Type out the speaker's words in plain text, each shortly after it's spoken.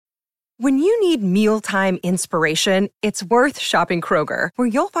When you need mealtime inspiration, it's worth shopping Kroger, where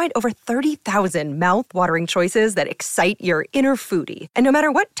you'll find over 30,000 mouth-watering choices that excite your inner foodie. And no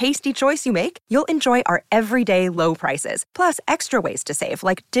matter what tasty choice you make, you'll enjoy our everyday low prices, plus extra ways to save,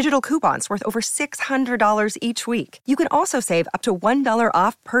 like digital coupons worth over $600 each week. You can also save up to $1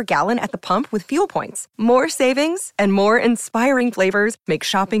 off per gallon at the pump with fuel points. More savings and more inspiring flavors make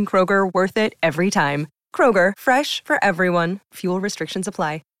shopping Kroger worth it every time. Kroger, fresh for everyone. Fuel restrictions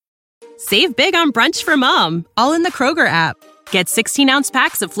apply. Save big on brunch for mom, all in the Kroger app. Get 16-ounce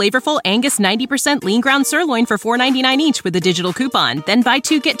packs of flavorful Angus 90% lean ground sirloin for $4.99 each with a digital coupon. Then buy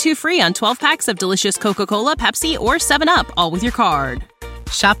 2, get 2 free on 12 packs of delicious Coca-Cola, Pepsi, or 7-Up, all with your card.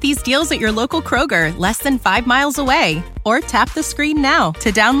 Shop these deals at your local Kroger, less than 5 miles away. Or tap the screen now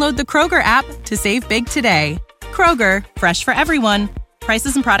to download the Kroger app to save big today. Kroger, fresh for everyone.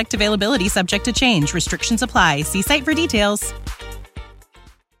 Prices and product availability subject to change. Restrictions apply. See site for details.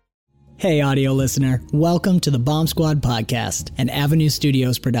 Hey, audio listener. Welcome to the Bomb Squad podcast, an Avenue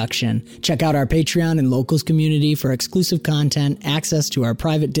Studios production. Check out our Patreon and Locals community for exclusive content, access to our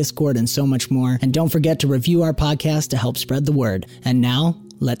private Discord, and so much more. And don't forget to review our podcast to help spread the word. And now,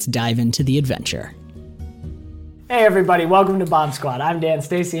 let's dive into the adventure. Hey everybody, welcome to Bomb Squad. I'm Dan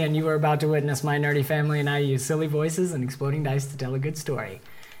Stacy, and you are about to witness my nerdy family and I use silly voices and exploding dice to tell a good story.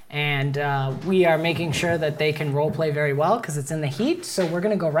 And we are making sure that they can roleplay very well because it's in the heat. So we're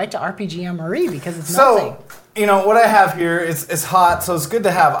going to go right to RPG Marie because it's melting. So, you know, what I have here is it's hot, so it's good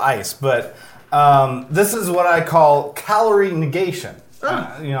to have ice. But this is what I call calorie negation.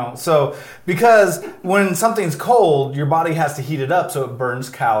 So because when something's cold, your body has to heat it up, so it burns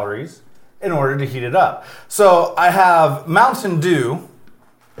calories in order to heat it up. So I have Mountain Dew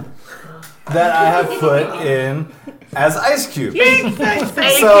that I have put in as ice cubes.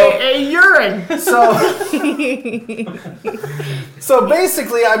 AKA urine. So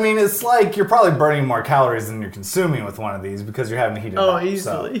basically, I mean, it's like you're probably burning more calories than you're consuming with one of these because you're having to heat it up. Oh,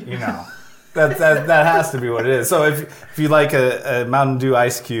 easily. So, you know, that has to be what it is. So if you like a Mountain Dew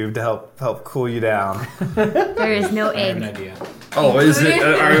ice cube to help cool you down. There is no egg. I have an idea. Oh, is it?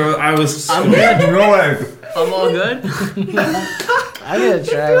 I'm good. No egg. I'm all good. I'm gonna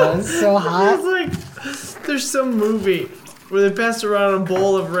try one. It's so hot. It's like there's some movie where they pass around a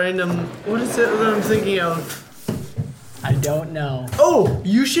bowl of random. What is it that I'm thinking of? I don't know. Oh,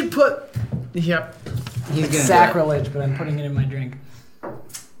 you should put. Yep. It's sacrilege, but I'm putting it in my drink.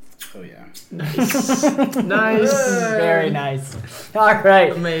 Oh yeah. Nice. Very nice. All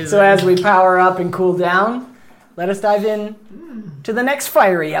right. Amazing. So as we power up and cool down, let us dive in to the next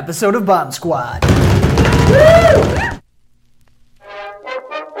fiery episode of Bomb Squad. Woo!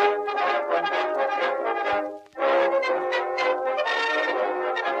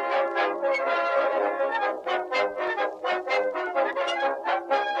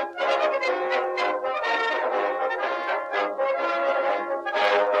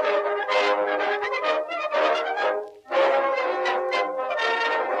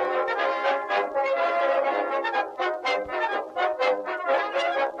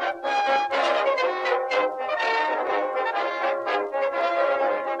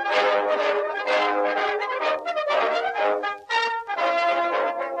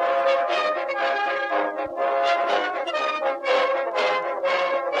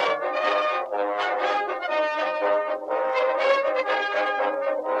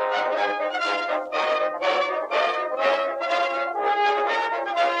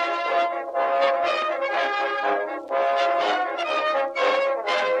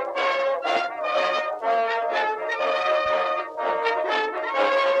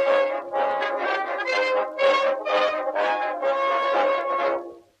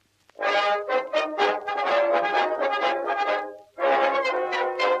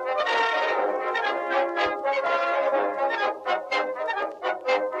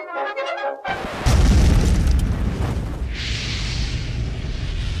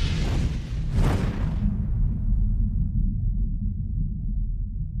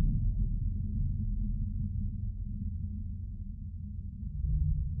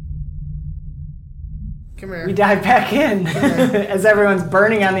 Come here. We dive back in as everyone's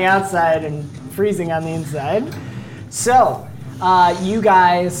burning on the outside and freezing on the inside. So, you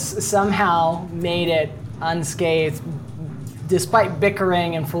guys somehow made it unscathed, despite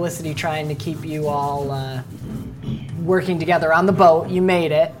bickering and Felicity trying to keep you all working together on the boat. You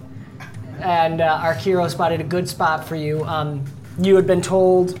made it, and Arkiro spotted a good spot for you. You had been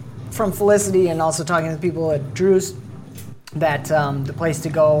told from Felicity and also talking to the people at Drew's that the place to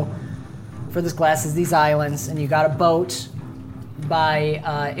go for this class is these islands, and you got a boat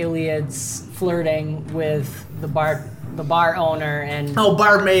by Iliad's flirting with the bar owner and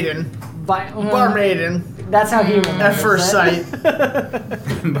Bar maiden. Barmaiden. That's how he remembers At first sight.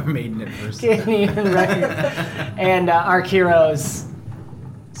 Barmaiden at first. Can't even recognize. And Arc Heroes,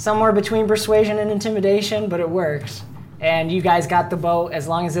 somewhere between persuasion and intimidation, but it works. And you guys got the boat as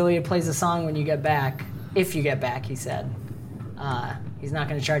long as Ilya plays a song when you get back. If you get back, he said. He's not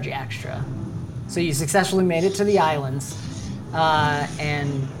going to charge you extra. So you successfully made it to the islands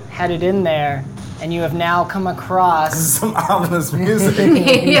and headed in there. And you have now come across Some ominous music.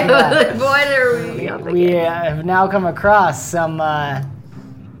 What are we? we have now come across a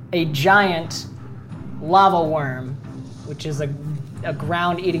giant lava worm, which is a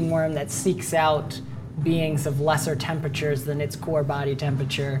ground-eating worm that seeks out beings of lesser temperatures than its core body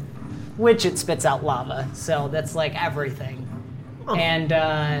temperature, which it spits out lava. So that's like everything. And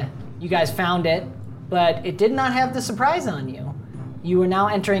you guys found it, but it did not have the surprise on you. You are now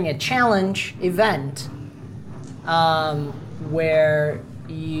entering a challenge event where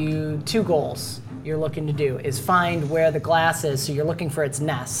two goals you're looking to do is find where the glass is, so you're looking for its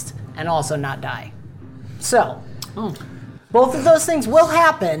nest, and also not die. So, both of those things will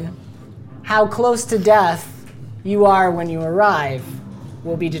happen. How close to death you are when you arrive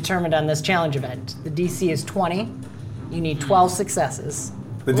will be determined on this challenge event. The DC is 20. You need 12 successes.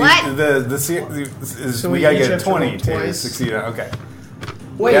 We What? gotta each get have to 20 roll to twice? succeed. Okay.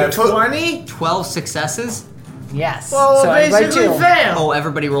 Wait, Yeah, 20? 12 successes? Yes. Well, so everybody basically two. fail. Oh,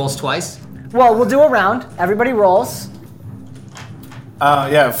 everybody rolls twice? Well, we'll do a round. Everybody rolls.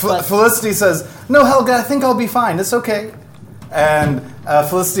 Felicity says, "No, Helga, I think I'll be fine. It's okay." And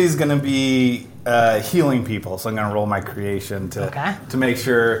Felicity's gonna be healing people, so I'm gonna roll my creation to make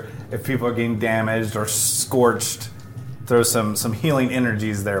sure if people are getting damaged or scorched, throw some healing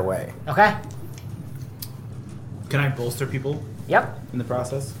energies their way. Okay. Can I bolster people Yep. in the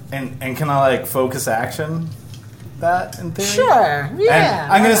process? And can I like focus action that in theory? Sure. Yeah.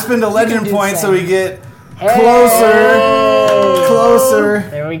 And I'm gonna spend a You legend can do point the so same. we get Hey. closer.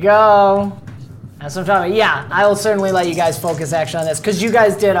 There we go. That's what I'm talking about. Yeah, I will certainly let you guys focus action on this because you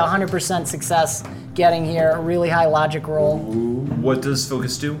guys did 100% success getting here. A really high logic roll What does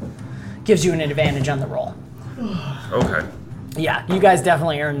focus do? gives you an advantage on the roll. Okay. Yeah, you guys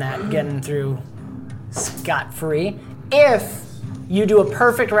definitely earned that getting through scot-free. If you do a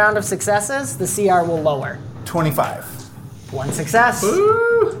perfect round of successes, the CR will lower. 25. One success.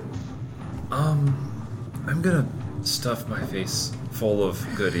 I'm gonna stuff my face full of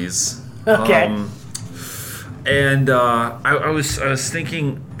goodies. Okay. And I was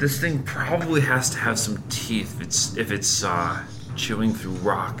thinking this thing probably has to have some teeth if it's chewing through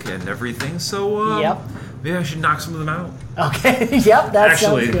rock and everything. So Yep. maybe I should knock some of them out. Okay. Yep, that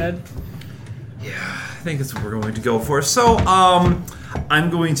Actually- sounds good. Yeah, I think that's what we're going to go for. So I'm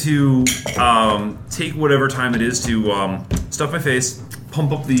going to take whatever time it is to stuff my face,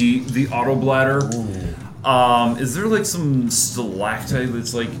 pump up the auto bladder. Is there like some stalactite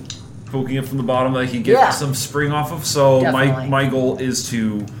that's like poking up from the bottom that I can get some spring off of? So Definitely. my goal is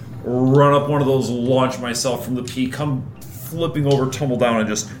to run up one of those, launch myself from the peak, come flipping over, tumble down, and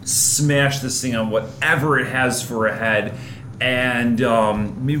just smash this thing on whatever it has for a head. And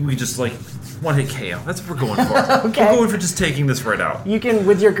maybe we just like one hit KO. That's what we're going for. Okay. We're going for just taking this right out. You can,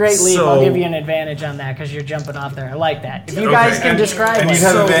 with your great leap, So- I'll give you an advantage on that because you're jumping off there. I like that. If you Okay. guys can describe And it. you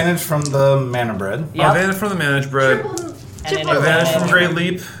have So- advantage from the mana bread. Yep. Advantage from the managed bread. And an Advantage from Great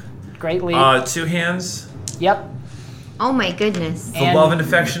Leap. Great leap. 2 hands. Yep. Oh my goodness. The And- love and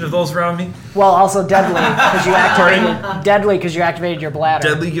affection of those around me. Well, also deadly because you activated your bladder.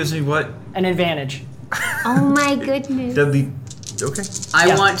 Deadly gives me what? An advantage. Oh my goodness. Deadly. Okay.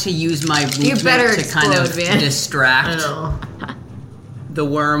 I want to use my movement better to kind of explode, man. distract the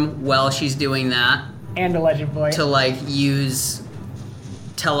worm while she's doing that. And a legend point. To like use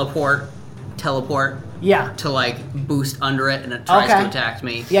teleport Yeah. to like boost under it and it tries Okay. to attack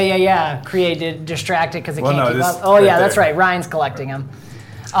me. Yeah. Created, distracted because it Well, can't no, keep this- up. Oh, yeah, right that's there. right. Ryan's collecting them.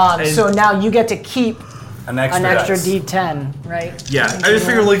 So now you get to keep An extra, an extra dice. D10, right? Yeah, I just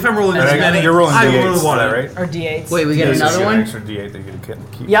figure like if I'm rolling And this I- many, you're rolling I D8s, really is want that it. right? Or D8s. Wait, we get Yeah, so another you one? An extra D8 that you can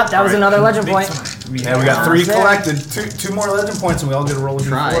keep. Yep, that was another legend point. Yeah, we got 3 Sick. collected. Two more legend points, and we all get a roll of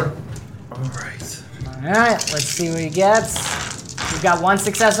Try. D4. Alright. All right, let's see what he gets. We've got one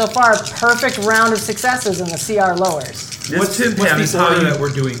success so far. Perfect round of successes, and the CR lowers. This Tim What's Tam the is how order you... that we're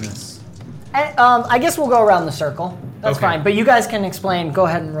doing this? And, I guess we'll go around the circle. That's Okay. fine. But you guys can explain. Go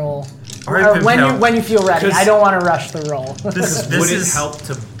ahead and roll. All right, Or Pim when Pam. you feel ready. 'Cause- I don't want to rush the roll. This Would it is help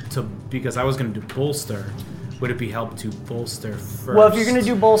to because I was going to do bolster? would it be help to bolster first? Well, if you're going to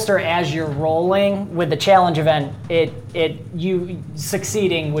do bolster as you're rolling with the challenge event, you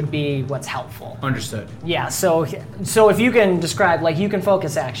succeeding would be what's helpful. Understood. Yeah. So if you can describe, like, you can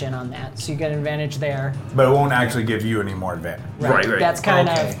focus action on that, so you get an advantage there. But it won't actually give you any more advantage. Right. That's kind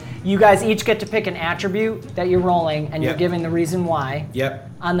of. You guys each get to pick an attribute that you're rolling, and you're Yep. giving the reason why. Yep.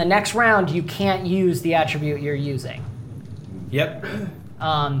 On the next round, you can't use the attribute you're using. Yep.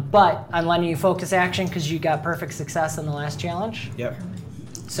 But I'm letting you focus action because you got perfect success in the last challenge. Yep.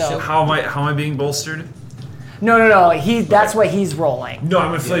 So How am I being bolstered? no. That's what he's rolling. No,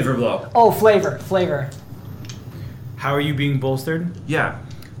 I'm a flavor blow. Oh, flavor. How are you being bolstered? Yeah.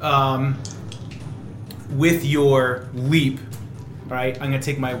 With your leap, right? I'm gonna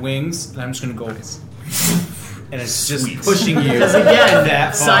take my wings and I'm just gonna go, and it's just pushing you. Because again,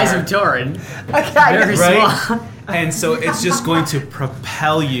 that size far. of Torin. Very Right? small. And so it's just going to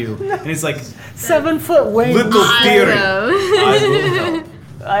propel you, and it's like 7 foot wings. little theory.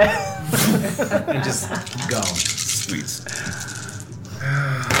 I And just go. Sweet.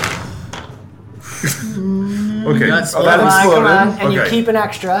 Okay. That Come on, exploded. and you Okay. keep an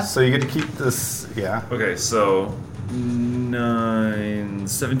extra. So you get to keep this, yeah. Okay, so 9,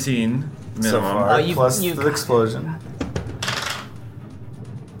 17 minimum. So far, Oh, plus you the explosion.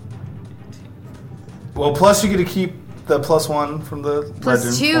 Well, plus you get to keep the +1 from the Plus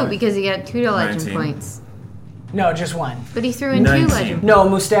legend 2 point. because you got 2 legend 19. points. No, just one. But he threw in 2 19. legend. No,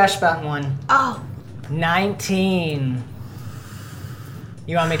 Mustache spent one. Oh. 19.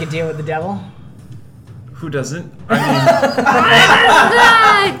 You want to make a deal with the devil? Who doesn't?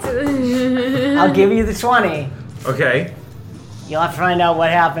 I'll give you the 20. Okay. You'll have to find out what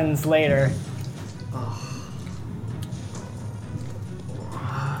happens later.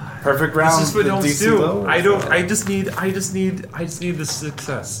 Perfect round. This is what the don't DC do. low, I don't. so- I just need the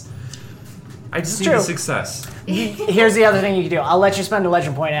success. I just need true. the success. Here's the other thing you can do. I'll let you spend a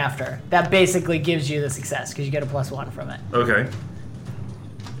legend point after. That basically gives you the success because you get a +1 from it. Okay.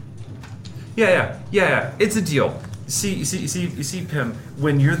 Yeah. It's a deal. You see, Pim.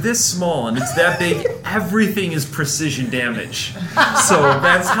 When you're this small and it's that big, everything is precision damage. So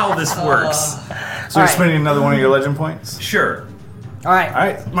that's how this works. So you're Alright. spending another one of your legend points? Sure. All right. All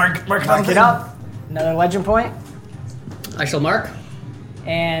right, mark It up. Another legend point. I shall mark.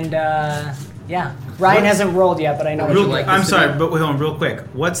 And yeah, Ryan hasn't rolled yet, but I know what Real, you like like. I'm this to sorry, be? but wait, hold on, real quick.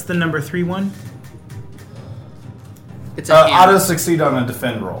 What's the number 3 one? It's a hammer. Auto succeed on a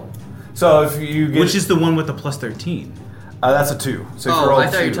defend roll. So if you get, Which is the one with the +13? that's a 2. So if you Oh, roll I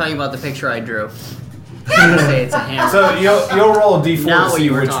thought you 2. were talking about the picture I drew. I was gonna say it's a hammer. So you'll roll a d4 Now to what see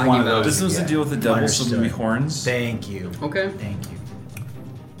you were which talking one of about. those. This was you the get. deal with the devil, so there'll be Understood. horns. Thank you. Okay. Thank you.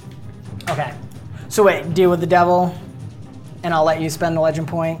 Okay. So wait, deal with the devil, and I'll let you spend a legend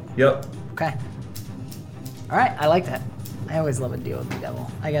point. Yep. Okay. All right, I like that. I always love a deal with the devil.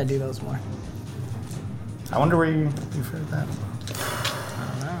 I gotta do those more. I wonder where you've heard that.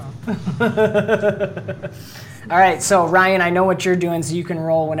 All right, so Ryan, I know what you're doing, so you can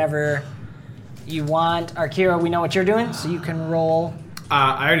roll whenever you want. Arkira, we know what you're doing, so you can roll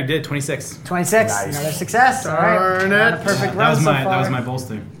I already did 26. 26. Nice. Another success. All right. Darn Not a it. perfect That run was so my far. that was my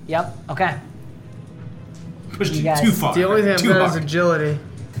bolster. Yep. Okay. Pushed You it guys- too far. The only thing I've Too got is hard. agility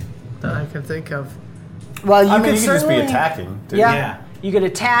that I can think of. Well, you I mean, could you can just be certainly- attacking. Too. Yeah. Yeah. You could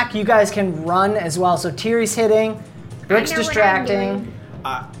attack. You guys can run as well. So Tiri's hitting. Rick's know what I'm distracting. doing.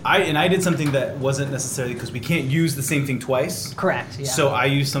 I did something that wasn't necessarily because we can't use the same thing twice. Correct. Yeah. So I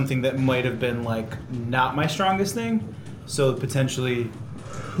used something that might have been like not my strongest thing. So potentially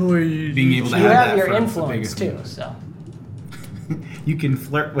Who are you? being able to you have have that your for the influence biggest too. one. So. You can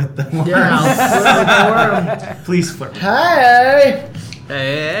flirt with the worm. Yeah. Please flirt. Hey!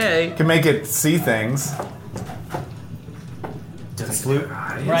 Hey. You can make it see things. Just flute.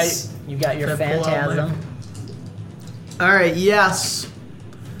 Right. You got your Can I pull out phantasm. Alright, yes.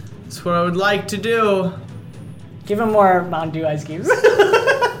 That's what I would like to do. Give him more Mountain Dew ice cubes.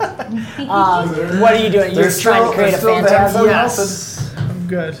 What are you doing? You're There's trying still- to create a there's still phantasm. Yes. I'm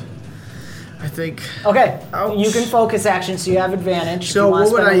good. I think. Okay. Ouch. You can focus action, so you have advantage. if So you wanna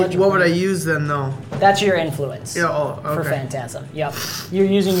what would spend a I legend what would I point. use then though? That's your influence. Yeah, oh, For okay. phantasm. Yep. You're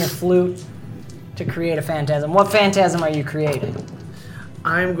using your flute to create a phantasm. What phantasm are you creating?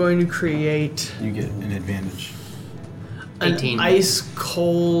 I'm going to create You get an advantage. an 18. ice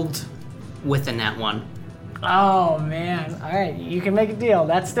cold. With a nat 1. Oh man. All right. You can make a deal.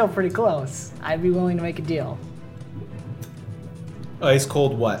 That's still pretty close. I'd be willing to make a deal. Ice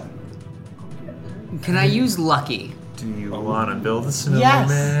cold what? Can I use lucky? Do you want to build a snowman?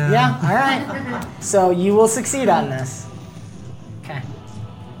 Yes. Yeah. All right. So you will succeed on this. Okay.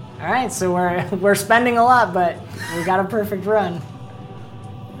 All right, so we're spending a lot, but we got a perfect run.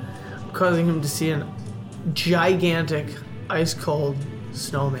 Causing him to see a gigantic, ice-cold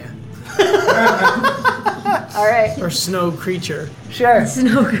snowman. All right. Or snow creature. Sure.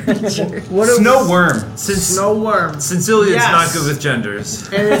 Snow creature. Snow worm. Snow worm. Sincerely, Yes. it's not good with genders.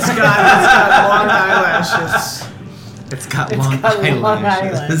 And it's got long eyelashes. It's got long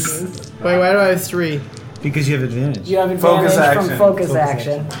eyelashes. Wait, why do I have 3? Because you have advantage. You have advantage Focus from action. focus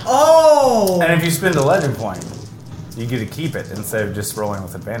action. Oh! And if you spend a legend point, you get to keep it instead of just rolling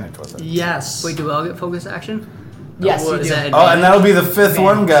with advantage with it. Yes. Wait, do we all get focus action? Yes, Or you is do. that Oh, and that'll be the 5th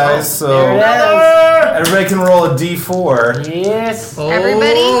one, guys. There So it everybody can roll a D4. is. Yes.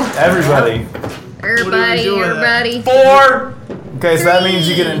 Everybody? Everybody. What do we do with that? Everybody. 4. Okay, so that means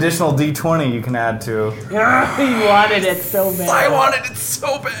you get an additional D20 you can add to. You wanted it so bad. wanted it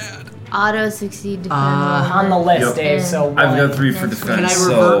so bad. Auto succeed defend. On the list, Yep. Dave. So I've got one. 3 for That's defense, Can I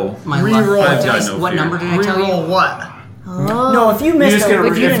so revert my Reroll. luck I've got dice? no What fear. number did I tell you? Reroll what? No, if you missed just it, get a-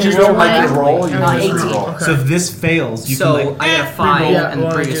 if you if didn't you roll don't like it, your roll, you can just 18. reroll. So if this fails, you So can like I got a 5 Yeah, and the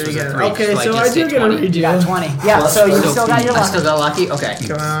well, previous do it was a again. 3. Okay, so so I I just do did get a 20. redo. You got 20. Yeah, so you still got your I luck. still got lucky? Okay.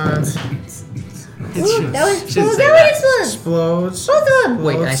 Come on. That was Should that say what that. it was. Explodes. Both of them.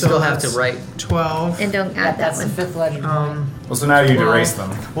 Wait, I So still have to that's write. 12. And don't Yeah, add that that's the one. 5th legend. Well, so now you erase them.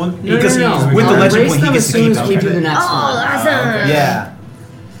 well, No, because no, no. with the I'll legend erase point, he them gets as to soon keep as we do the it. next Oh, one. awesome. Yeah.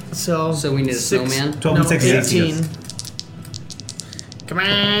 So So we need a snowman? 12 and 6 is 18. Come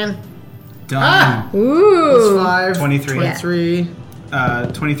on. Done. Ooh. That's 5. 23. 23.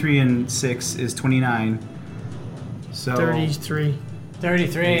 23 and 6 is 29. So 33.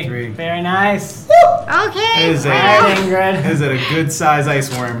 33. 33. Very nice. Okay. Is All right, it, Ingrid. is it a good size ice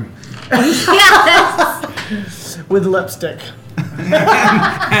worm? Yes. With lipstick.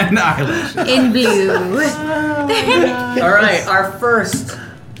 And eyelashes. In blue. All right, our first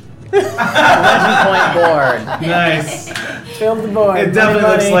legend point board. Nice. Filled the board. It definitely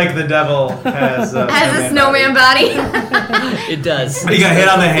Everybody. looks like the devil has Has a snowman body. It does. You got hit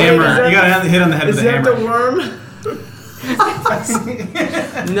on the hammer. You got hit on the head Is with the that hammer. the worm?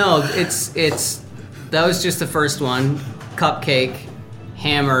 No, it's that was just the first one. Cupcake,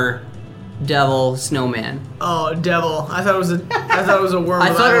 hammer, devil, snowman. Oh, devil. I thought it was a worm. I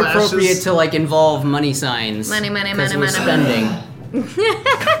with thought it eyelashes. appropriate to like involve money signs. Money, money, 'cause money, we're money, spending.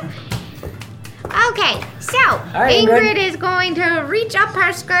 Okay, so right, Ingrid Ingrid. is going to reach up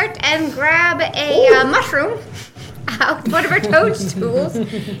her skirt and grab a mushroom out one of her toadstools.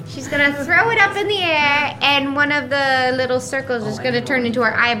 She's gonna throw it up in the air, and one of the little circles is gonna turn into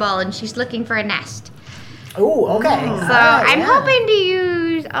her eyeball, and she's looking for a nest. Ooh, okay. So I'm hoping to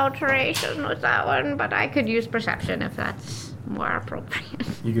use alteration with that one, but I could use perception if that's more appropriate.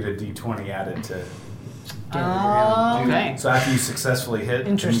 You get a D20 added to. Okay. So after you successfully hit, then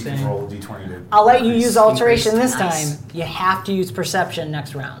you Interesting. can roll a D20 to. I'll let you use alteration this Nice. time. You have to use perception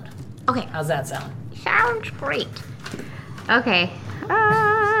next round. Okay, How's that sound? sounds great. Okay.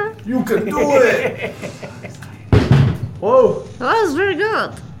 You can do it. Whoa. That was very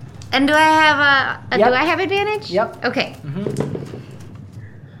good. And do I have Yep. do I have advantage? Yep. Okay.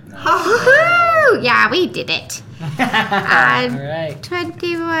 Woohoo! Yeah, we did it. All right.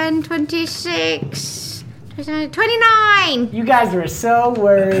 21, 26, 29. You guys were so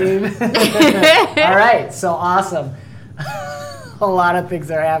worried. All right, so awesome. A lot of things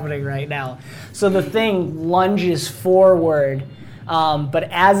are happening right now. So the thing lunges forward, but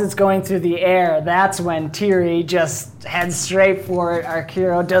as it's going through the air, that's when Tiri just heads straight for it.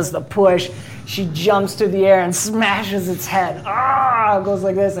 Arkiro does the push. She jumps through the air and smashes its head. Ah, it goes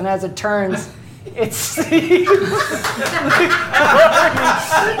like this, and as it turns, it's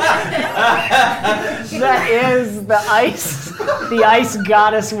that is the ice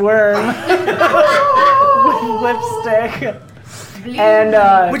goddess worm with lipstick.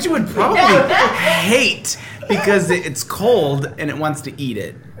 And Which you would probably hate because it's cold and it wants to eat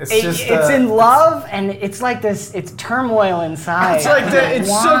it. It's it's in love, and it's like this. It's turmoil inside. It's like that. It's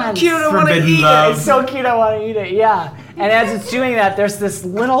so Wants- cute. I want to Forbidden eat love. It's so cute. I want to eat it. Yeah. And as it's doing that, there's this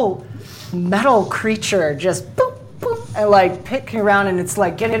little metal creature just boop boop and like picking around, and it's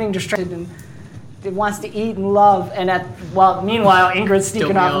like getting distracted, and it wants to eat and love. And meanwhile, Ingrid's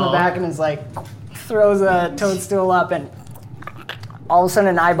sneaking Don't we off in the all? back and is like throws a toadstool up, and all of a sudden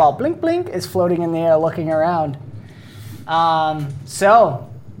an eyeball blink blink is floating in the air, looking around. So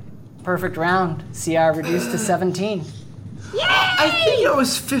perfect round. CR reduced to 17. I think it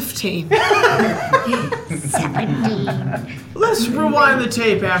was 15. 17. Let's rewind the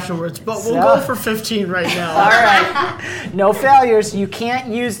tape afterwards, but we'll So- go for 15 right now. All right. No failures. You can't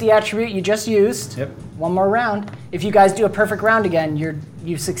use the attribute you just used. Yep. one more round. If you guys do a perfect round again,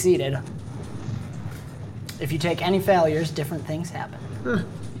 you've succeeded. If you take any failures, different things happen.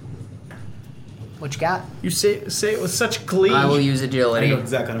 What you got? You say it with such glee. I will use I agility. know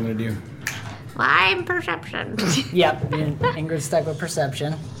exactly what I'm gonna do. Well, I'm perception. Yep, Ingrid's stuck with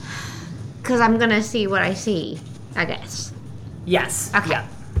perception. Because I'm going to see what I see, I guess. Yes. Okay. Yeah.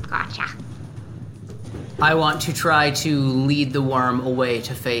 Gotcha. I want to try to lead the worm away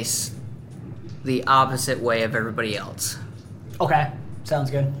to face the opposite way of everybody else. Okay,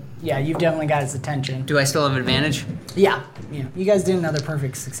 sounds good. Yeah, you've definitely got his attention. Do I still have advantage? Yeah. You guys did another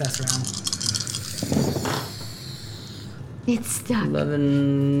perfect success round. It's stuck.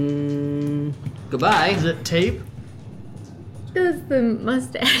 11. Goodbye. Is it tape? It's the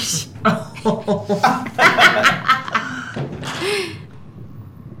mustache.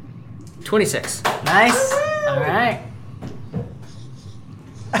 26. Nice. All right.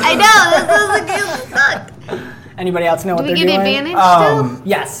 I know, this doesn't get stuck. Anybody else know what Do we they're get doing? advantage still?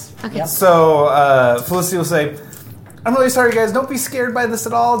 Yes. Okay. Yep. So Felicity will say, "I'm really sorry, guys. Don't be scared by this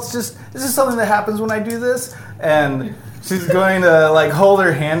at all. It's just something that happens when I do this." And she's going to like hold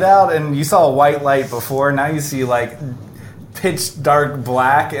her hand out, and you saw a white light before. Now you see like pitch dark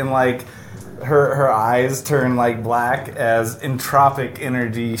black, and like her eyes turn like black as entropic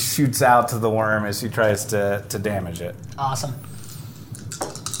energy shoots out to the worm as she tries to damage it. Awesome.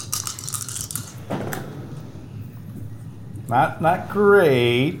 Not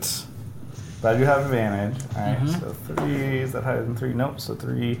great, but I do have advantage. All right, so 3, is that higher than 3? Nope, so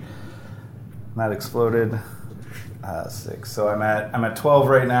 3, not exploded. 6, so I'm at 12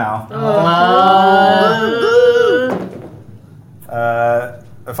 right now.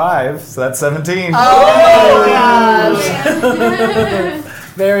 A 5, so that's 17. Oh gosh!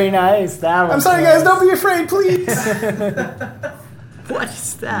 Very nice. That was. I'm sorry, guys. Don't be afraid, please. What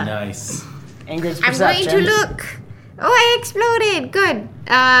is that? Nice. Ingrid's I'm perception. going to look. Oh, I exploded. Good.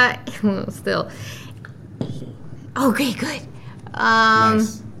 Well, still. Okay, good.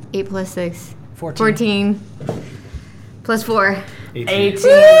 Nice. 8 plus 6. 14. 14. Plus 4. 18.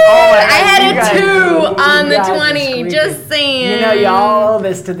 I had a 2 on the guys are 20. squeaky. Just saying. You know, y'all owe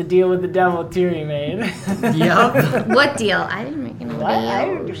this to the deal with the devil Tiri made. Yep. What deal? I didn't make any What? I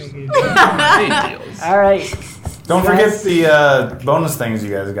deal. didn't make any deals. All right. Don't forget the bonus things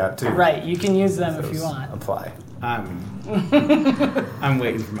you guys got too. Right, you can use them if you want. Apply. I'm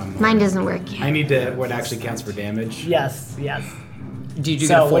waiting for my moment. Mine doesn't work yet. I need to what actually counts for damage. Yes. Did you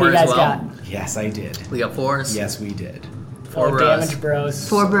So, get 4 what do you as guys well? got? Yes, I did. We got 4s? Yes, we did. 4 Oh, bros. damage bros.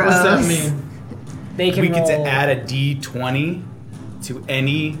 4 bros. What's that mean? They can We get to roll- add a D20 to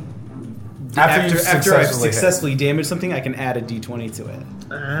any. After I've successfully damaged something, I can add a D20 to it.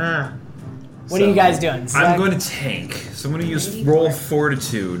 Ah. What are you guys doing? I'm Zach? going to tank. So I'm going to use roll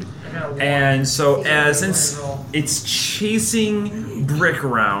fortitude. And so since it's chasing Brick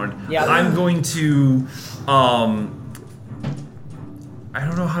around, Yeah. I'm going to I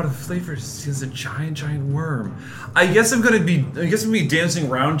don't know how to flavor this. He's a giant worm. I guess I'm gonna be dancing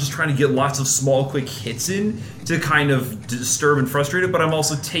around, just trying to get lots of small, quick hits in to kind of disturb and frustrate it. But I'm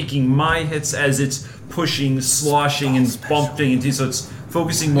also taking my hits as it's pushing, sloshing, and bumping into. So it's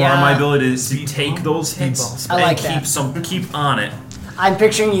focusing more on my ability to take those hits I like and that. keep on it. I'm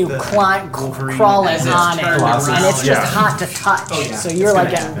picturing you crawling on it, and it's just hot to touch. So you're like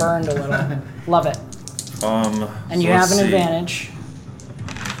getting burned a little. Love it. And you so have let's an see. advantage.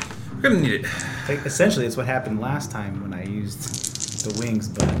 I'm gonna need it. Like, essentially, it's what happened last time when I used the wings,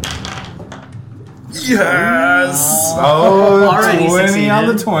 but Yes! Oh, Already 20 on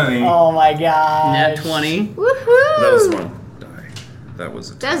the succeeded. 20. Oh my god. Nat 20. Woohoo! That was one die. That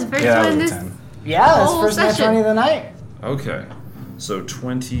was a That was the first Yeah, one that was this. a 10. Yeah, that's Whole first nat session. 20 of the night. Okay. So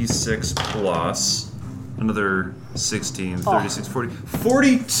 26 plus another 16, 36, 40.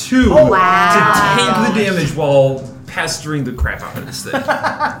 42 Wow. to take the damage while pestering the crap out of this thing.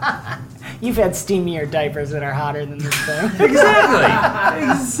 You've had steamier diapers that are hotter than this thing.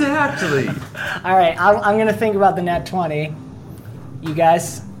 Exactly. All right, I'm going to think about the nat 20. You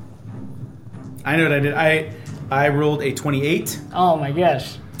guys? I know what I did. I rolled a 28, Oh my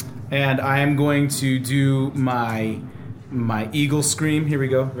gosh. and I am going to do my eagle scream. Here we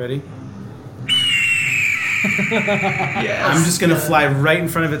go. Ready? Yes. I'm just gonna fly right in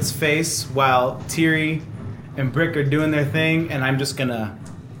front of its face while Tiri and Brick are doing their thing, and I'm just gonna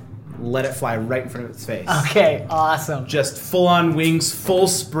let it fly right in front of its face. Okay, awesome. Just full on wings, full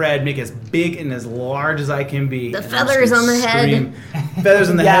spread, make it as big and as large as I can be. The and I'm just feathers gonna on the head. scream. Feathers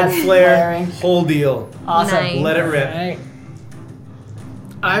on the Yes, head, flare, flaring. whole deal. Awesome. Nice. Let it rip. All right.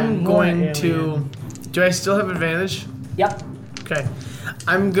 I'm More going to. Do I still have advantage? Yep. Okay.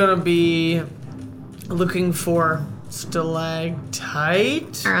 I'm gonna be looking for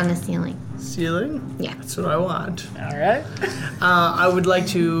stalactite. Or on the ceiling. Ceiling? Yeah. That's what I want. All right. I would like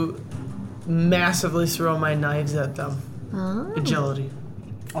to massively throw my knives at them. Oh. Agility.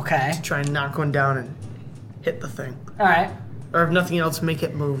 Okay. Try and knock one down and hit the thing. All right. Or if nothing else, make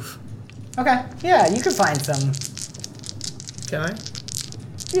it move. Okay. Yeah, you can find some. Can I?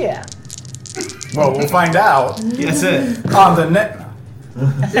 Yeah. Well, we'll find out That's it. on the net.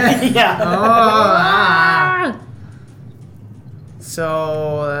 Yeah. Ah.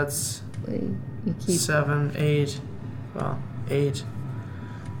 So that's You keep 7, 8. Well, 8.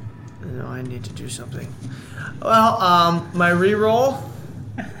 No, I need to do something. Well, my reroll.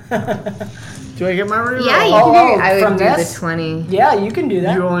 Do I get my reroll? Yeah, you Oh, can do. I from would do this? the 20. Yeah, you can do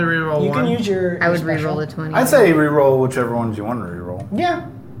that. You only reroll You one. can use your. I would your special. reroll the 20. I'd say re-roll whichever ones you want to re-roll. Yeah.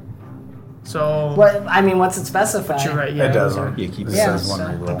 So. What? I mean, what's it specify? You're right. Yeah. It doesn't. Yeah, keep It it. Yeah, says one so-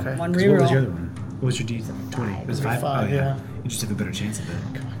 re-roll. Okay. One So what was your reroll. other one? What was your D20? It was 5? Five, yeah. You just have a better chance of it.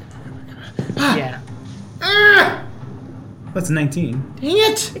 Yeah. That's 19. Dang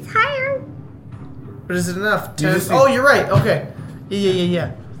it! It's higher. But is it enough? 10? just Oh, need- you're right. Okay.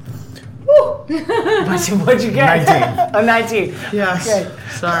 Yeah. What'd you get? 19. A 19. Yes. Okay.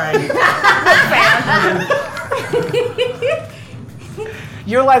 Sorry.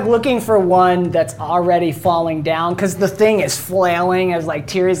 You're like looking for one that's already falling down because the thing is flailing as like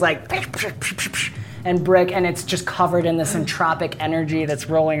Tiri's like and Brick, and it's just covered in this entropic energy that's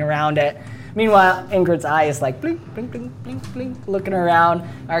rolling around it. Meanwhile, Ingrid's eye is like blink, blink, blink, blink, blink, looking around.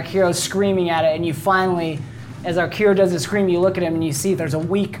 Arkyro's screaming at it, and you finally, as Arkyro does the scream, you look at him and you see there's a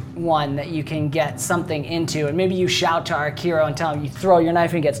weak one that you can get something into, and maybe you shout to Arkyro and tell him you throw your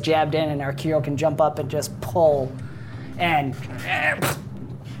knife and it gets jabbed in, and Arkyro can jump up and just pull, and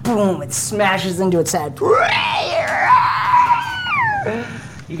boom, it smashes into its head.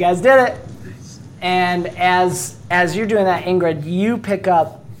 You guys did it. And as you're doing that, Ingrid, you pick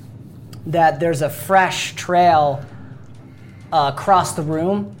up that there's a fresh trail across the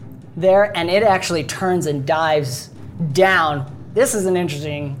room there, and it actually turns and dives down. This is an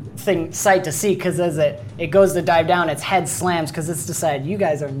interesting sight to see, because as it goes to dive down, its head slams because it's decided you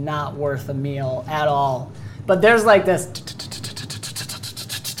guys are not worth a meal at all. But there's like this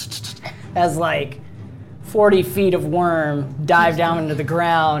as like 40 feet of worm dive down into the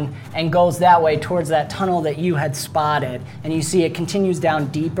ground and goes that way towards that tunnel that you had spotted. And you see it continues down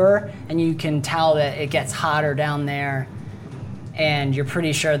deeper, and you can tell that it gets hotter down there, and you're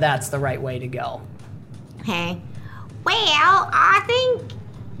pretty sure that's the right way to go. Okay. Well, I think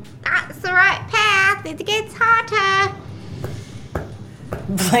that's the right path. It gets hotter.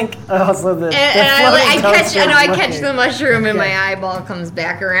 Blink. Oh, so the I catch looking. the mushroom and Okay. my eyeball comes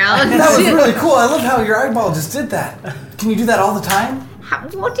back around. That was really cool. I love how your eyeball just did that. Can you do that all the time?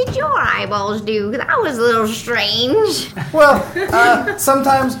 What did your eyeballs do? That was a little strange. Well,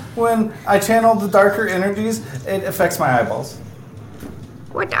 sometimes when I channel the darker energies, it affects my eyeballs.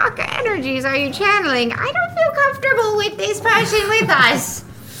 What darker energies are you channeling? I don't feel comfortable with this person with us.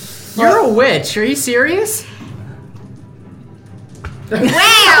 You're a witch. Are you serious? Well,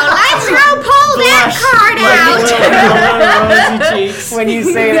 let's go pull that card out. Rosy cheeks. When you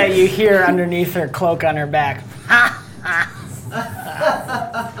say that, you hear underneath her cloak on her back.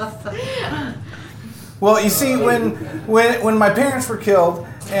 Well, you see, when my parents were killed,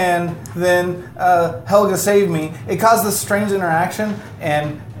 and then Helga saved me, it caused this strange interaction,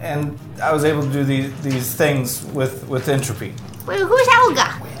 and I was able to do these things with entropy. Well, who's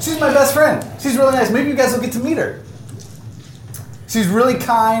Helga? She's my best friend. She's really nice. Maybe you guys will get to meet her. She's really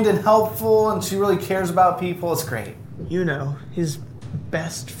kind and helpful, and she really cares about people. It's great. You know, his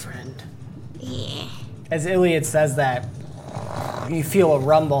best friend. Yeah. As Iliad says that, you feel a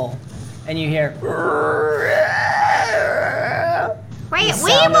rumble, and you hear. Wait, we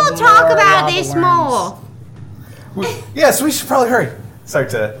sound will of talk more about lava this worms. more. Yes, we should probably hurry. Start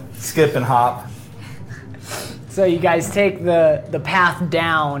to skip and hop. So you guys take the path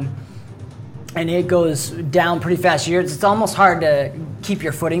down, and it goes down pretty fast. It's almost hard to keep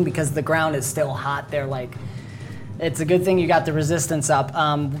your footing because the ground is still hot there. Like, it's a good thing you got the resistance up.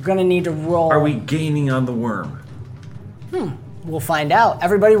 We're gonna need to roll. Are we gaining on the worm? We'll find out.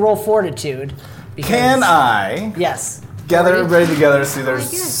 Everybody roll fortitude. because- Can I Yes. gather everybody together? See, there's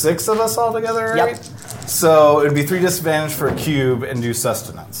 6 of us all together, right? Yep. So it would be 3 disadvantage for a cube and do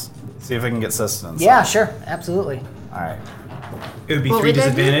sustenance. See if I can get sustenance. Yeah, sure. Absolutely. All right. It would be What 3 would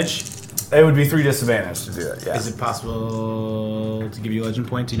that be? disadvantage. It would be 3 disadvantage to do it. Yeah. Is it possible to give you a legend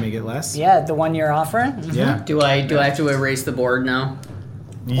point to make it less? Yeah, the one you're offering? Yeah. Do I have to erase the board now?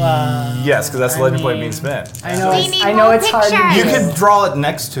 Yes, because that's the legend point being spent. I know. We need I know more it's hard. pictures. You could draw it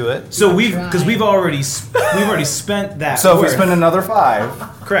next to it. So we've already spent that. So if we worth. spend another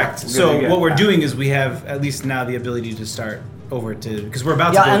 5, Correct. We're So gonna get what we're that. doing is we have at least now the ability to start over to because we're about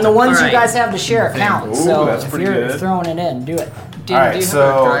to. Yeah, go and to- the ones you Alright. guys have to share count. Ooh, So that's if pretty you're good. throwing it in, do it. Do, All do right, you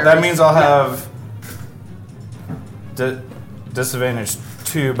so have that means I'll have disadvantage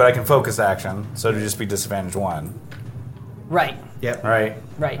 2, but I can focus action, so it'll just be disadvantage 1. Right. Yep. Right?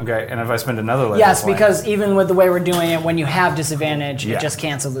 Right. Okay, and if I spend another legend Yes, point, because even with the way we're doing it, when you have disadvantage, Yeah. it just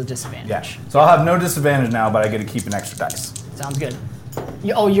cancels the disadvantage. yeah. So I'll have no disadvantage now, but I get to keep an extra dice. Sounds good.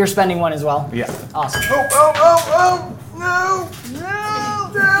 You're spending one as well? Yeah. Awesome. No!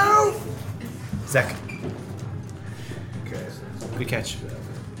 Zach. Good catch.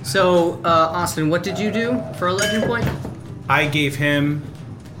 So, Austin, what did you do for a legend point? I gave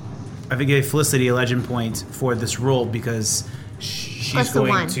Felicity a legend point for this roll because she's Plus the going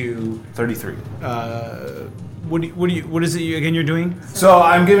 1. to. 33. What is it again you're doing? So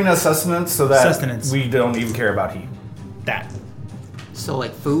I'm giving us sustenance so that Sustenance. we don't even care about heat. That. So,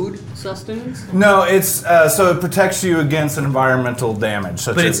 like food sustenance? No, it's so it protects you against environmental damage,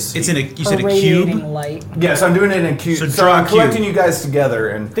 such But as it's in a you said a Radiating cube. light. Yes, I'm doing it in cubes. So So, draw I'm a cube. collecting you guys together,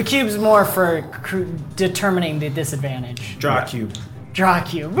 and The cube's more for determining the disadvantage. Draw a cube. Draw a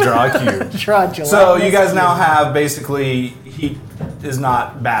cube. draw a cube. Draw a So you gelatinous guys now cube. have basically heat is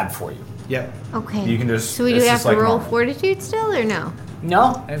not bad for you. Yep. Okay. You can just- So we do it's have just to like roll normal. fortitude still, or no?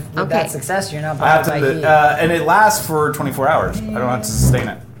 No, if with Okay. that success, you're not I have bothered by to, heat. and it lasts for 24 hours. I don't have to sustain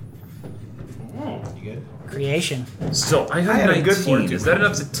it. You good? Creation. So I got had a 19. good fortitude Is that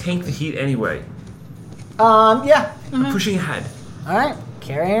enough to tank the heat anyway? Yeah. I'm pushing ahead. All right.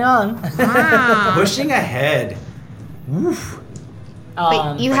 Carrying on. Pushing ahead.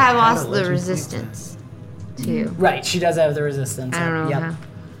 But you have how also to the legend resistance, too. Right. She does have the resistance. I don't know Yep. how.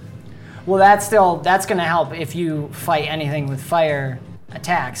 Well, that's going to help if you fight anything with fire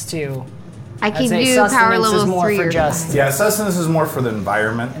attacks too. I I'd can say do power sustenance level is more 3 for or just 5. Yeah, sustenance is more for the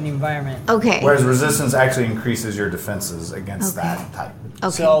environment, in the environment. Okay. whereas resistance actually increases your defenses against Okay. that type.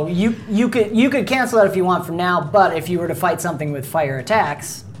 Okay. So you could cancel that if you want for now, but if you were to fight something with fire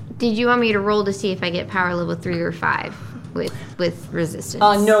attacks, Did you want me to roll to see if I get power level 3 or 5 with resistance?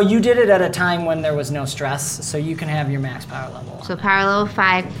 no, you did it at a time when there was no stress, so you can have your max power level. So power level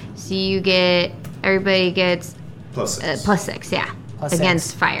 5. So everybody gets Plus 6. plus 6, yeah. Plus against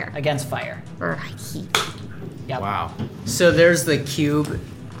 6. fire. Against fire. Or heat. Yep. Wow. So there's the cube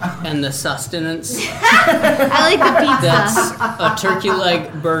and the sustenance. I like the pizza. That's a turkey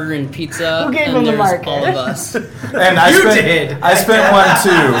leg burger and pizza. Who gave and him the there's marker? all of us. And I You spent, did. I spent one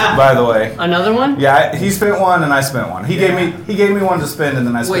too, by the way. Another one? Yeah, he spent one and I spent one. He gave me one to spend and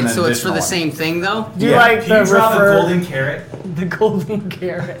then I spent Wait, an so it's for additional the one. same thing though? Do you Yeah. like Can you the draw the refer- golden carrot? the golden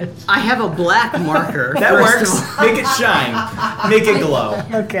carrot? I have a black marker. That first works. of all. Make it shine. Make it glow.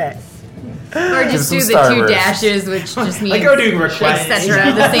 Okay. Or just some do the 2 Starburst. dashes, which just means Like go doing requests.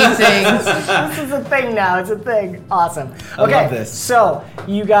 etc. The same things. This is a thing now. It's a thing. Awesome. Okay. love this. So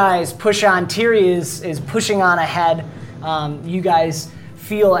you guys push on. Tiri is pushing on ahead. You guys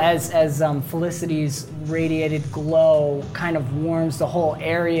feel as Felicity's radiated glow kind of warms the whole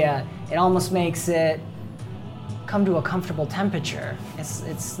area. It almost makes it come to a comfortable temperature.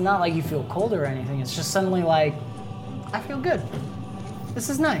 It's not like you feel cold or anything. It's just suddenly like, I feel good. This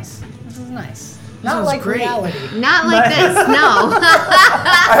is nice. This is nice. Not sounds like great. reality. Not like this, no.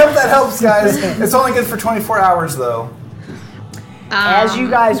 I hope that helps, guys. It's only good for 24 hours, though. As you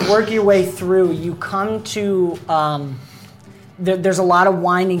guys work your way through, you come to there's a lot of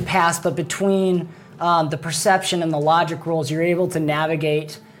winding paths, but between the perception and the logic rolls, you're able to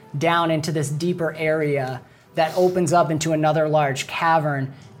navigate down into this deeper area that opens up into another large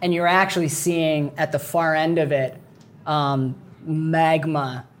cavern, and you're actually seeing at the far end of it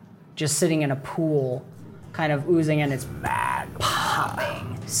magma just sitting in a pool, kind of oozing, and it's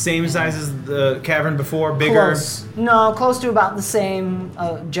popping. Same size as the cavern before, bigger. Close. No, close to about the same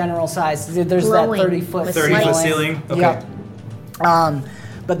general size. There's Glowing. that 30-foot 30-foot ceiling? Okay. Yep.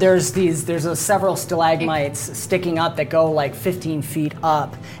 But there's several stalagmites sticking up that go like 15 feet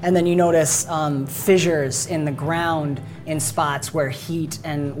up, and then you notice fissures in the ground in spots where heat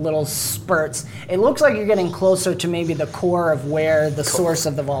and little spurts. It looks like you're getting closer to maybe the core of where the source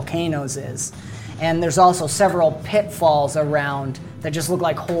of the volcanoes is. And there's also several pitfalls around that just look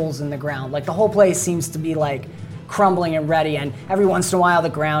like holes in the ground. Like the whole place seems to be like crumbling and ready, and every once in a while the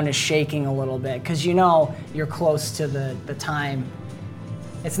ground is shaking a little bit because you know you're close to the time.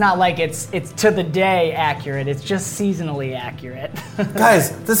 It's not like it's to the day accurate, it's just seasonally accurate.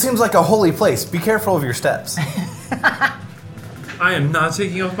 Guys, this seems like a holy place. Be careful of your steps. I am not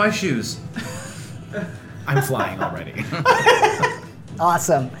taking off my shoes. I'm flying already.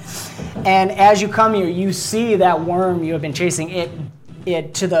 Awesome. And as you come here, you see that worm you have been chasing.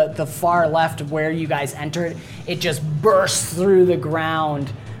 It to the far left of where you guys entered. It just bursts through the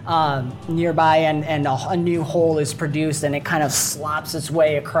ground nearby, and a new hole is produced, and it kind of slops its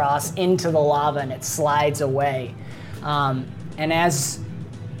way across into the lava, and it slides away. And as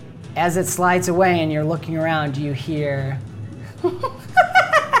it slides away, and you're looking around, you hear.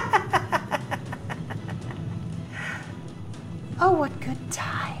 Oh, what good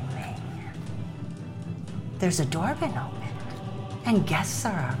timing. There's a door been opened, and guests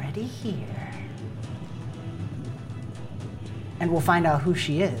are already here. And we'll find out who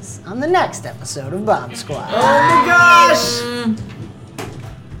she is on the next episode of Bomb Squad. Oh my gosh!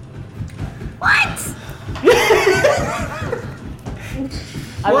 What?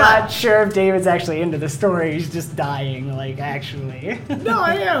 I'm not sure if David's actually into the story. He's just dying, like, actually. No,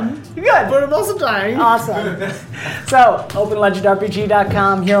 I am. Good. But I'm also dying. Awesome. So,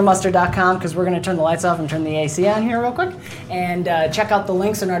 OpenLegendRPG.com, HeroMuster.com, because we're going to turn the lights off and turn the AC on here real quick. And check out the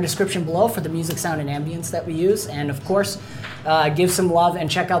links in our description below for the music, sound, and ambience that we use. And, of course, give some love and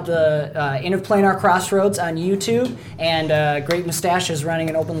check out the Interplanar Crossroads on YouTube. And Great Mustache is running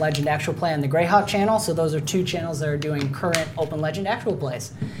an Open Legend actual play on the Greyhawk channel. So those are 2 channels that are doing current Open Legend actual plays.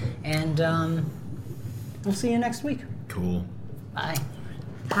 And we'll see you next week. Cool. Bye.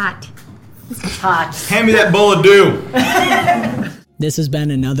 Hot. Hot. Hand me that bowl of dew. This has been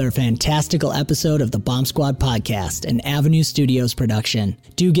another fantastical episode of the Bomb Squad podcast, an Avenue Studios production.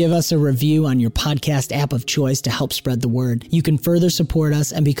 Do give us a review on your podcast app of choice to help spread the word. You can further support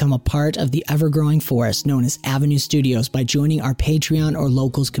us and become a part of the ever-growing force known as Avenue Studios by joining our Patreon or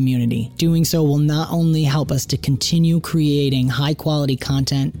Locals community. Doing so will not only help us to continue creating high-quality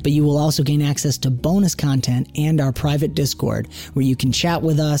content, but you will also gain access to bonus content and our private Discord, where you can chat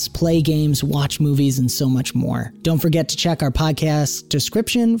with us, play games, watch movies, and so much more. Don't forget to check our podcast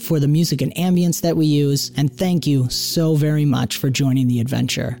description for the music and ambience that we use, and thank you so very much for joining the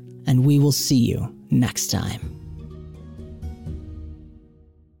adventure, and we will see you next time.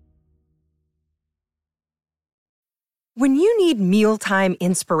 When you need mealtime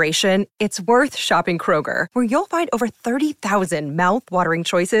inspiration, it's worth shopping Kroger, where you'll find over 30,000 mouth-watering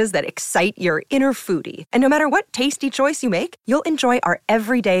choices that excite your inner foodie. And no matter what tasty choice you make, you'll enjoy our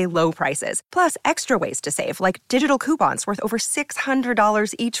everyday low prices, plus extra ways to save, like digital coupons worth over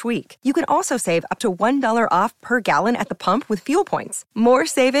 $600 each week. You can also save up to $1 off per gallon at the pump with fuel points. More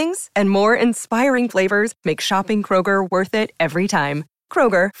savings and more inspiring flavors make shopping Kroger worth it every time.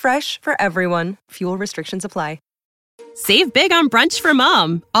 Kroger, fresh for everyone. Fuel restrictions apply. Save big on brunch for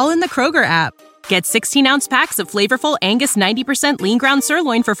mom, all in the Kroger app. Get 16-ounce packs of flavorful Angus 90% lean ground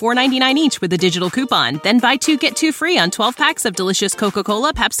sirloin for $4.99 each with a digital coupon. Then buy 2, get 2 free on 12 packs of delicious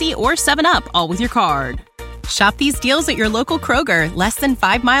Coca-Cola, Pepsi, or 7-Up, all with your card. Shop these deals at your local Kroger, less than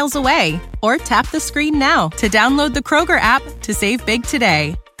 5 miles away. Or tap the screen now to download the Kroger app to save big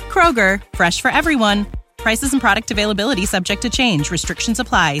today. Kroger, fresh for everyone. Prices and product availability subject to change. Restrictions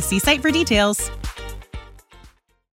apply. See site for details.